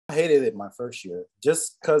hated it my first year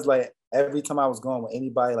just because like every time I was going with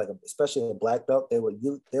anybody, like especially a black belt, they would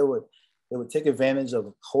take advantage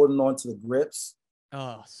of holding on to the grips.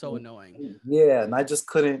 Oh, so annoying. Yeah, and I just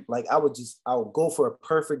couldn't, like, I would go for a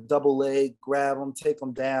perfect double leg, grab them, take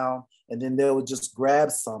them down, and then they would just grab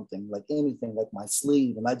something, like anything, like my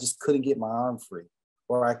sleeve, and I just couldn't get my arm free,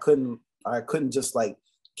 or I couldn't just like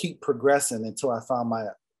keep progressing until I found my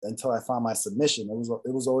submission.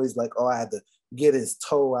 It was always like, oh, I had to get his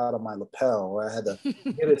toe out of my lapel, or I had to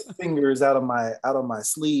get his fingers out of my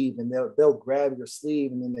sleeve, and they'll grab your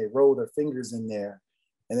sleeve and then they roll their fingers in there.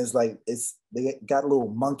 And it's like they got little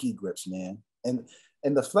monkey grips, man. And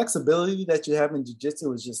the flexibility that you have in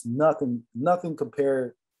jiu-jitsu is just nothing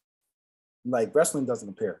compared. Like wrestling doesn't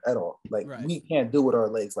compare at all. Like Right. we can't do with our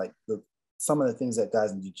legs like some of the things that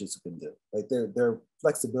guys in jiu-jitsu can do. Like their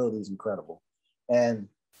flexibility is incredible. And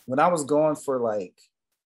when I was going for like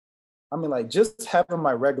just having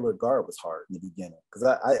my regular guard was hard in the beginning because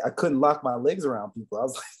I couldn't lock my legs around people. I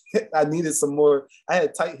was like, I needed some more. I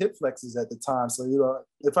had tight hip flexors at the time, so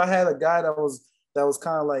if I had a guy that was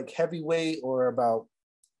kind of like heavyweight or about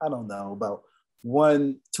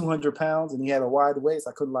 200 pounds and he had a wide waist,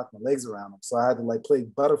 I couldn't lock my legs around him, so I had to like play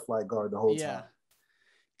butterfly guard the whole time.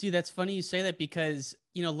 Dude, that's funny you say that because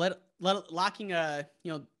locking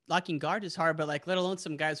guard is hard, but like let alone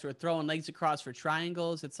some guys who are throwing legs across for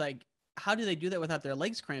triangles. It's like, how do they do that without their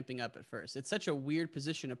legs cramping up at first? It's such a weird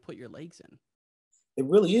position to put your legs in. It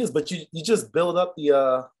really is, but you just build up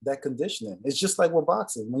that conditioning. It's just like with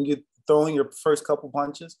boxing. When you're throwing your first couple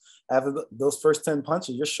punches, after those first 10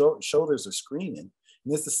 punches, your shoulders are screaming.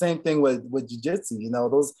 And it's the same thing with jiu-jitsu.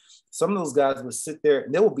 Some of those guys would sit there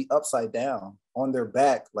and they will be upside down on their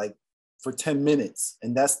back like for 10 minutes.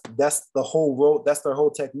 And that's the whole road. That's their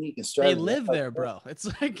whole technique and strategy. They live there, bro. It's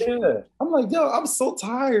like, yeah. I'm like, yo, I'm so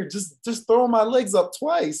tired. Just throwing my legs up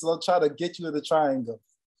twice. I'll try to get you in the triangle.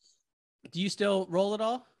 Do you still roll at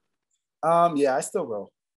all? Yeah, I still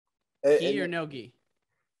roll. Gi or no gi?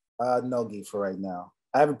 No gi for right now.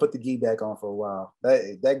 I haven't put the gi back on for a while.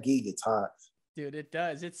 That gi gets hot. Dude, it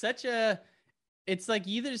does. It's like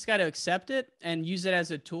you either just got to accept it and use it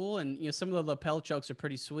as a tool. And, some of the lapel chokes are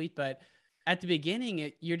pretty sweet, but at the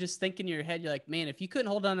beginning, you're just thinking in your head, you're like, man, if you couldn't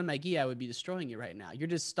hold on to my gi, I would be destroying you right now. You're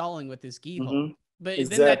just stalling with this gi hold. But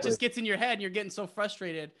exactly. Then that just gets in your head and you're getting so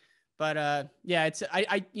frustrated. But yeah,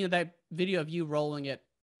 that video of you rolling at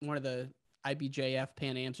one of the IBJF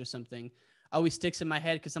Pan Ams or something always sticks in my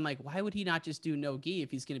head because I'm like, why would he not just do no gi if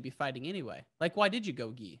he's going to be fighting anyway? Like, why did you go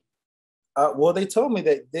gi? Well, they told me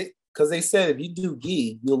that because they said if you do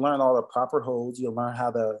gi, you'll learn all the proper holds. You'll learn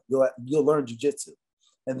you'll learn jiu-jitsu,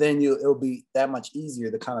 and then it'll be that much easier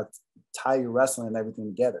to kind of tie your wrestling and everything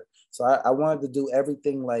together. So I wanted to do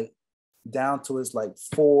everything like down to his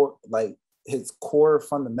his core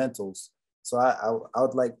fundamentals. So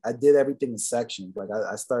I did everything in sections. Like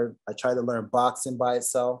I tried to learn boxing by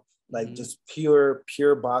itself, like just pure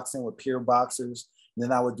boxing with pure boxers. And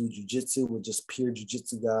then I would do jiu-jitsu with just pure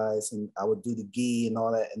jiu-jitsu guys, and I would do the gi and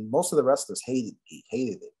all that. And most of the wrestlers hated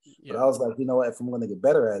it. Yeah. But I was like, you know what? If I'm going to get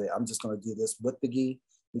better at it, I'm just going to do this with the gi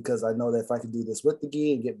because I know that if I can do this with the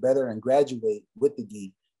gi and get better and graduate with the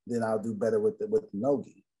gi, then I'll do better with the no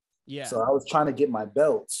gi. Yeah. So I was trying to get my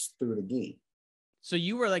belts through the gi. So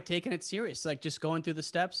you were like taking it serious, like just going through the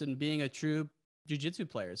steps and being a true jiu-jitsu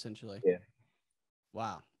player, essentially. Yeah.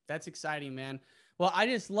 Wow. That's exciting, man. Well, I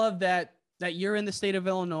just love that you're in the state of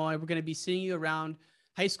Illinois. We're going to be seeing you around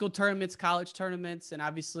high school tournaments, college tournaments, and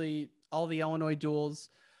obviously all the Illinois duels.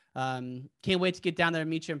 Can't wait to get down there and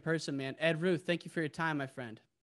meet you in person, man. Ed Ruth, thank you for your time, my friend.